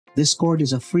Discord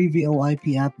is a free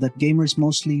VoIP app that gamers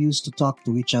mostly use to talk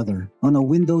to each other. On a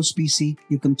Windows PC,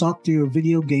 you can talk to your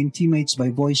video game teammates by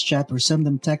voice chat or send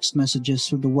them text messages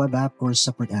through the web app or a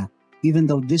separate app. Even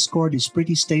though Discord is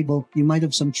pretty stable, you might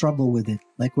have some trouble with it,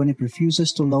 like when it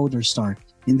refuses to load or start.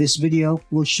 In this video,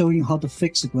 we'll show you how to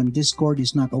fix it when Discord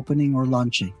is not opening or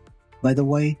launching. By the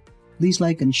way, please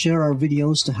like and share our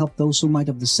videos to help those who might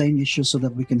have the same issue so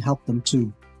that we can help them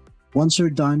too. Once you're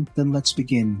done, then let's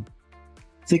begin.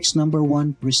 Fix number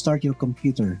 1, restart your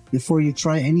computer. Before you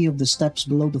try any of the steps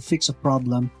below to fix a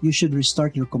problem, you should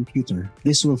restart your computer.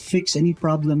 This will fix any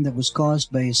problem that was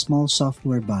caused by a small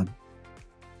software bug.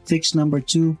 Fix number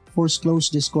 2, force close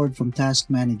Discord from Task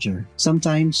Manager.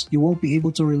 Sometimes, you won't be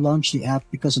able to relaunch the app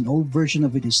because an old version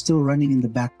of it is still running in the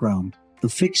background. To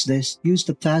fix this, use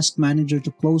the Task Manager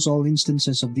to close all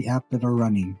instances of the app that are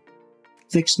running.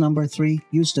 Fix number 3,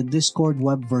 use the Discord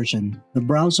web version. The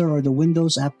browser or the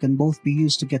Windows app can both be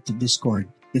used to get to Discord.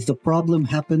 If the problem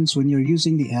happens when you're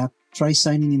using the app, try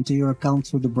signing into your account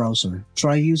through the browser.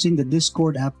 Try using the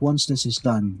Discord app once this is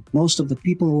done. Most of the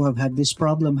people who have had this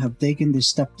problem have taken this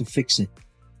step to fix it.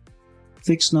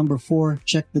 Fix number 4,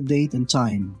 check the date and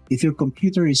time. If your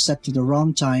computer is set to the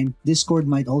wrong time, Discord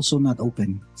might also not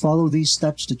open. Follow these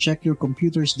steps to check your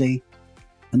computer's date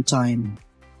and time.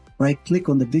 Right-click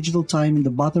on the digital time in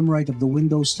the bottom right of the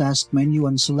Windows task menu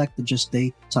and select Adjust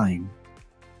Date, Time.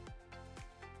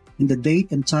 In the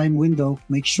Date and Time window,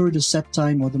 make sure the Set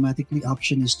Time Automatically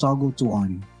option is toggled to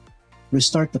On.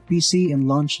 Restart the PC and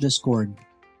launch Discord.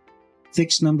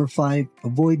 Fix number 5,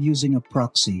 avoid using a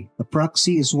proxy. A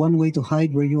proxy is one way to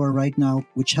hide where you are right now,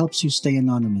 which helps you stay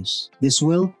anonymous. This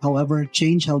will, however,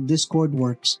 change how Discord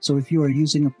works, so if you are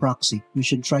using a proxy, you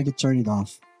should try to turn it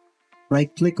off.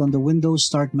 Right-click on the Windows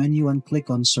Start menu and click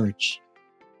on Search.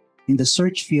 In the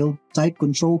search field, type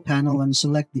Control Panel and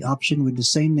select the option with the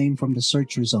same name from the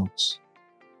search results.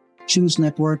 Choose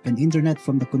Network and Internet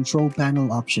from the Control Panel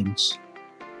options.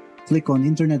 Click on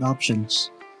Internet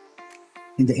Options.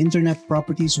 In the Internet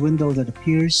Properties window that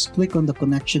appears, click on the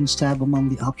Connections tab among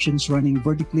the options running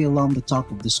vertically along the top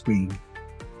of the screen.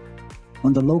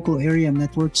 On the Local Area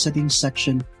Network Settings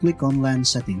section, click on LAN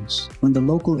Settings. When the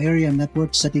Local Area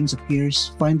Network Settings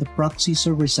appears, find the Proxy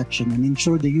Server section and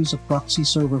ensure the use of proxy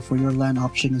server for your LAN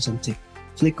option is unticked.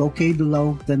 Click OK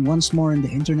below, then once more in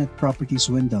the Internet Properties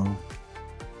window.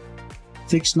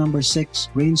 Fix number 6,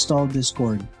 reinstall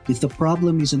Discord. If the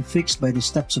problem isn't fixed by the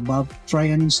steps above, try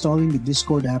uninstalling the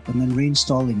Discord app and then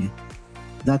reinstalling it.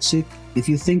 That's it. If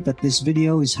you think that this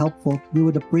video is helpful, we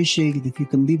would appreciate it if you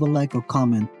can leave a like or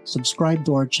comment, subscribe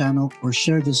to our channel, or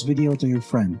share this video to your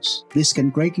friends. This can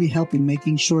greatly help in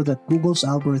making sure that Google's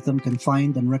algorithm can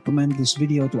find and recommend this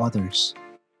video to others.